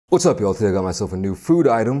What's up, y'all? Today I got myself a new food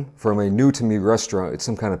item from a new to me restaurant. It's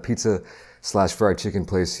some kind of pizza slash fried chicken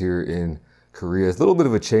place here in Korea. It's a little bit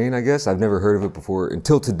of a chain, I guess. I've never heard of it before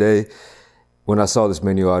until today when I saw this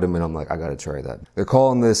menu item and I'm like, I gotta try that. They're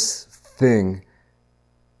calling this thing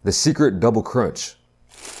the Secret Double Crunch.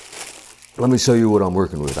 Let me show you what I'm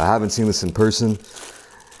working with. I haven't seen this in person,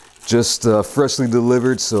 just freshly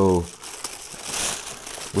delivered, so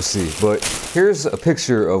we'll see. But here's a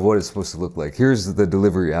picture of what it's supposed to look like. Here's the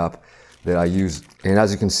delivery app that I use. And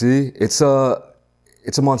as you can see, it's a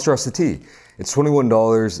monstrosity. It's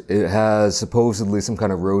 $21. It has supposedly some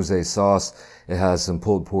kind of rosé sauce. It has some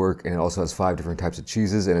pulled pork, and it also has 5 different types of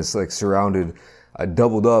cheeses. And it's like surrounded,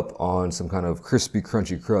 doubled up on some kind of crispy,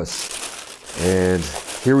 crunchy crust. And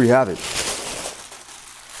here we have it.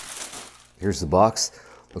 Here's the box.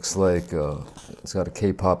 Looks like it's got a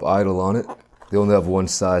K-pop idol on it. They only have one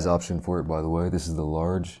size option for it, by the way. This is the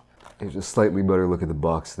large. It's just slightly better look at the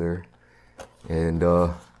box there. And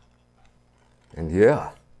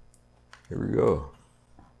yeah, here we go.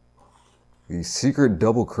 The Secret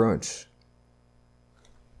Double Crunch.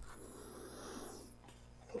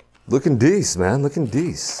 Looking decent, man, looking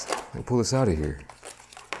decent. Let me pull this out of here.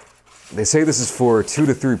 They say this is for 2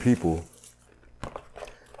 to 3 people.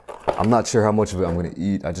 I'm not sure how much of it I'm gonna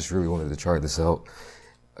eat. I just really wanted to try this out.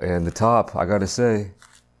 And the top, I gotta say,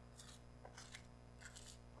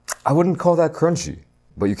 I wouldn't call that crunchy,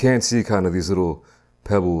 but you can see kind of these little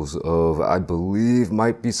pebbles of, I believe,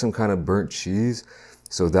 might be some kind of burnt cheese.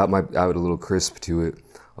 So that might add a little crisp to it.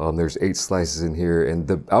 There's 8 slices in here, and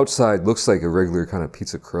the outside looks like a regular kind of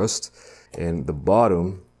pizza crust. And the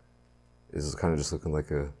bottom is kind of just looking like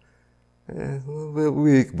a little bit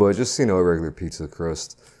weak, but just, you know, a regular pizza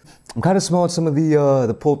crust. I'm kind of smelling some of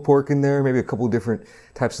the pulled pork in there, maybe a couple of different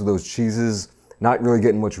types of those cheeses. Not really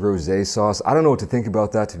getting much rosé sauce. I don't know what to think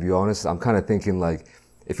about that, to be honest. I'm kind of thinking, like,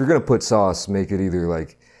 if you're gonna put sauce, make it either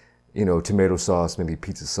like, you know, tomato sauce, maybe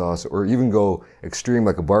pizza sauce, or even go extreme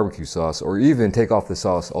like a barbecue sauce, or even take off the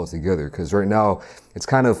sauce altogether. Because right now it's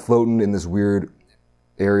kind of floating in this weird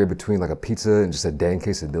area between like a pizza and just a dang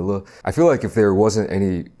quesadilla. I feel like if there wasn't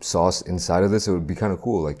any sauce inside of this, it would be kind of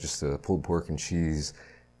cool, like just a pulled pork and cheese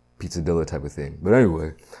pizzadilla type of thing. But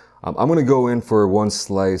anyway, I'm gonna go in for 1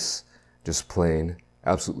 slice, just plain,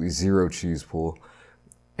 absolutely 0 cheese pull.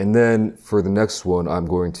 And then for the next one, I'm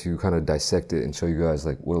going to kind of dissect it and show you guys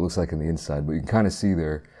like what it looks like in the inside. But you can kind of see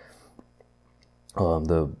there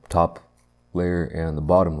the top layer and the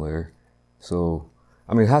bottom layer. So,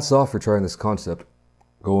 I mean, hats off for trying this concept.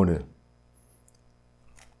 Going in.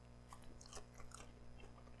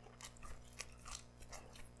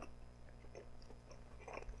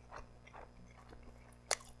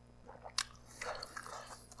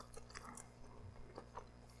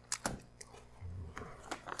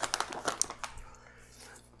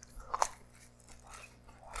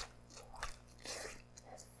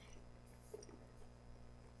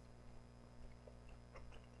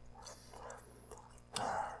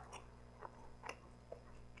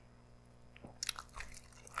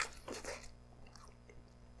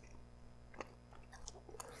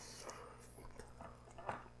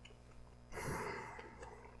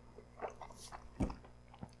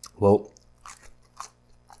 Well,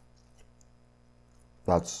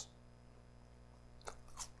 that's,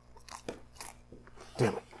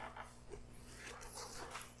 damn it.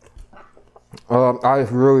 I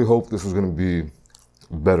really hope this is going to be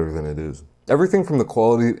better than it is. Everything from the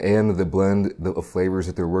quality and the blend of flavors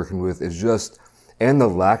that they're working with is just, and the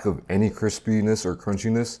lack of any crispiness or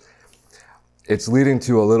crunchiness, it's leading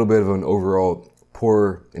to a little bit of an overall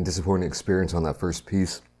poor and disappointing experience on that first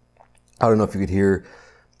piece. I don't know if you could hear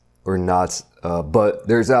or not, but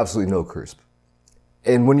there's absolutely no crisp.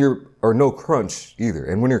 And when you're, or no crunch either.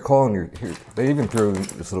 And when you're calling here, they even throw in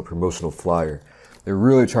this little promotional flyer. They're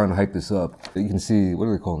really trying to hype this up. You can see, what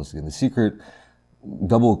are they calling this again? The Secret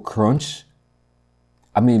Double Crunch.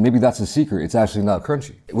 I mean, maybe that's a secret. It's actually not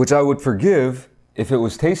crunchy, which I would forgive if it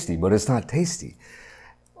was tasty, but it's not tasty.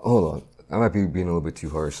 Hold on, I might be being a little bit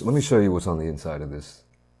too harsh. Let me show you what's on the inside of this,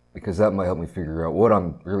 because that might help me figure out what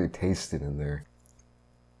I'm really tasting in there.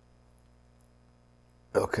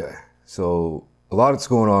 Okay, so a lot that's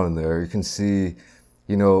going on in there. You can see,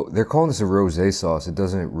 you know, they're calling this a rosé sauce. It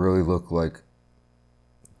doesn't really look like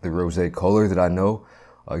the rosé color that I know.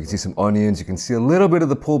 You can see some onions. You can see a little bit of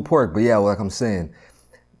the pulled pork. But yeah, like I'm saying,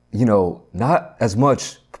 you know, not as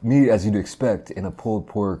much meat as you'd expect in a pulled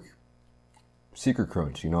pork secret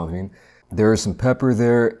crunch, you know what I mean? There is some pepper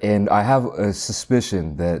there, and I have a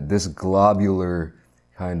suspicion that this globular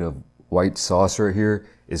kind of white sauce right here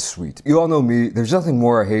is sweet. You all know me, there's nothing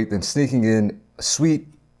more I hate than sneaking in a sweet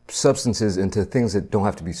substances into things that don't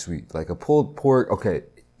have to be sweet. Like a pulled pork, okay,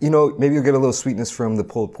 you know, maybe you'll get a little sweetness from the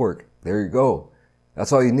pulled pork. There you go.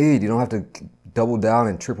 That's all you need. You don't have to double down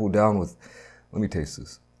and triple down with, let me taste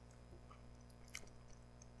this.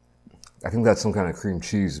 I think that's some kind of cream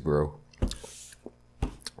cheese, bro.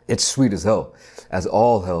 It's sweet as hell, as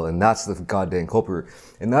all hell, and that's the goddamn culprit.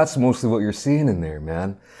 And that's mostly what you're seeing in there,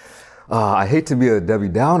 man. I hate to be a Debbie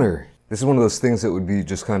Downer. This is one of those things that would be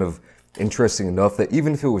just kind of interesting enough that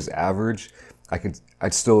even if it was average,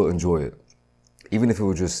 I'd still enjoy it. Even if it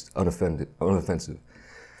was just unoffensive.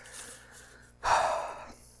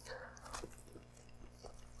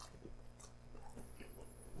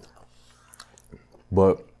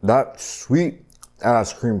 But that sweet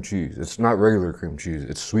ass cream cheese, it's not regular cream cheese,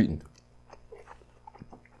 it's sweetened.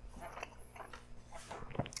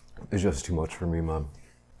 It's just too much for me, man.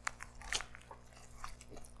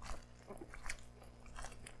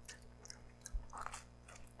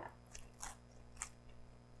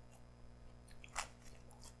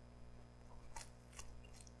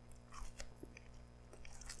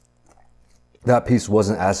 That piece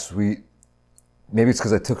wasn't as sweet. Maybe it's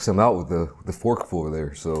because I took some out with the forkful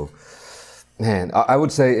there. So, man, I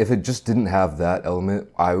would say if it just didn't have that element,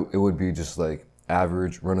 it would be just like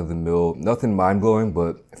average, run of the mill, nothing mind blowing,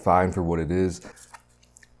 but fine for what it is.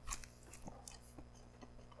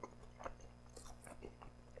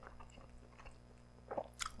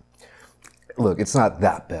 Look, it's not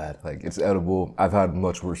that bad. Like, it's edible. I've had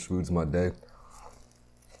much worse foods in my day.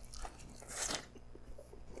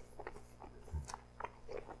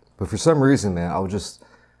 But for some reason, man, I was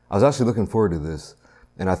actually looking forward to this,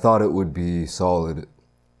 and I thought it would be solid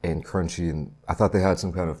and crunchy, and I thought they had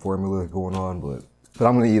some kind of formula going on, but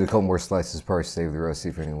I'm gonna eat a couple more slices, probably save the rest, see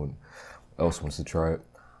if anyone else wants to try it.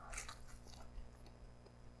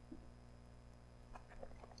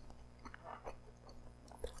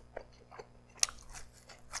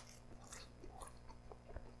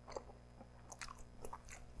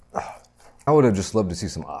 I would have just loved to see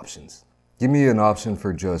some options. Give me an option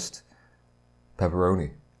for just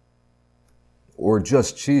pepperoni or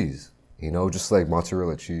just cheese, you know, just like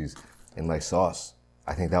mozzarella cheese and like sauce.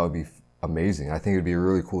 I think that would be amazing. I think it'd be a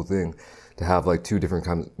really cool thing to have like two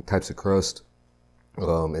different types of crust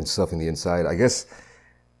and stuff in the inside. I guess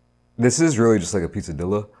this is really just like a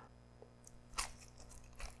pizzadilla.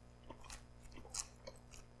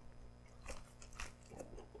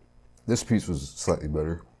 This piece was slightly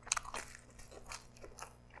better.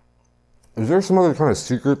 Is there some other kind of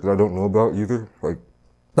secret that I don't know about either? Like,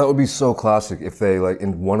 that would be so classic if they, like,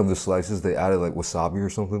 in one of the slices, they added, like, wasabi or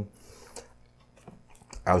something.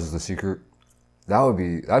 That was the secret. That'd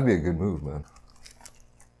be a good move, man.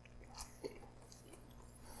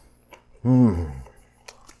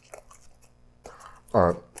 All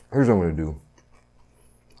right, here's what I'm gonna do.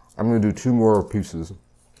 I'm gonna do 2 more pieces.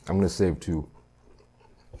 I'm gonna save 2.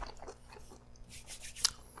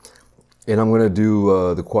 And I'm gonna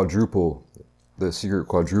do the secret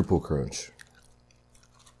quadruple crunch.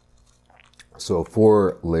 So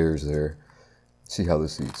 4 layers there. See how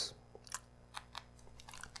this eats.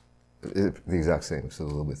 The exact same, so a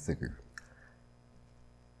little bit thicker.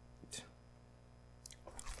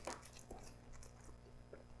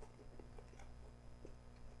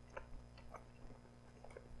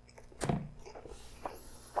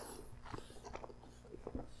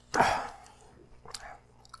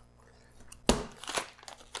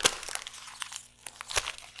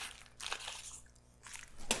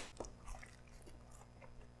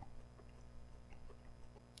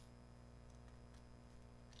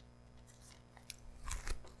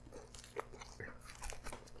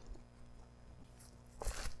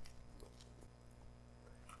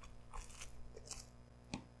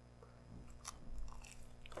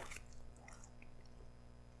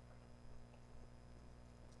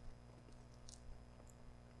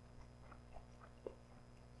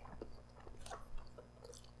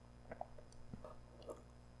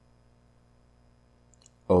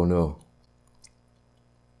 Oh no.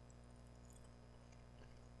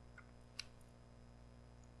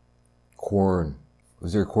 Corn.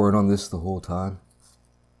 Was there corn on this the whole time?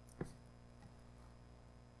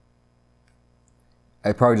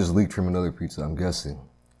 I probably just leaked from another pizza, I'm guessing.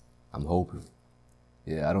 I'm hoping.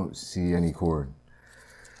 Yeah, I don't see any corn.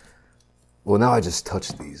 Well, now I just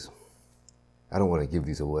touched these. I don't want to give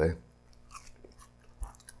these away.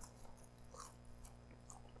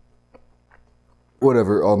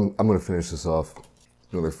 Whatever, I'm gonna finish this off.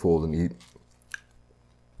 Another fold and eat.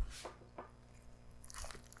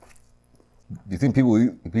 Do you think people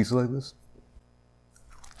eat a pizza like this?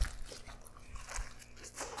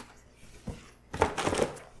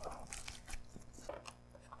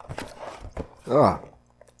 Ah.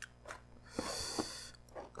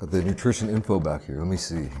 Got the nutrition info back here. Let me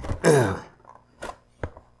see.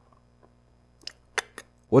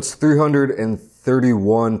 What's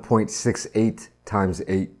 331.68 times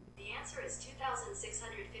 8? The answer is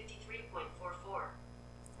 2,653.44.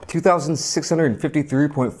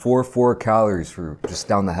 2,653.44 calories for just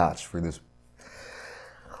down the hatch for this.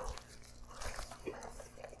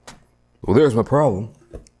 Well, there's my problem.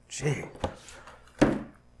 Gee.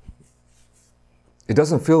 It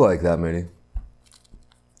doesn't feel like that many.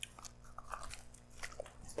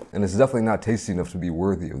 And it's definitely not tasty enough to be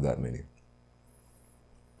worthy of that many.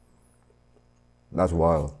 That's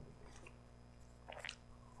wild.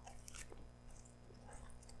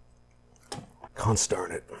 Cons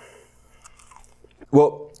darn it.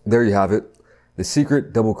 Well, there you have it. The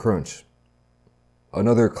Secret Double Crunch.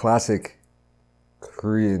 Another classic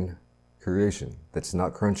Korean creation that's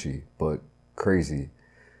not crunchy, but crazy.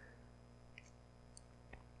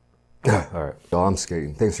 All right, y'all, I'm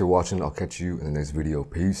skating. Thanks for watching. I'll catch you in the next video.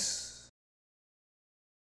 Peace.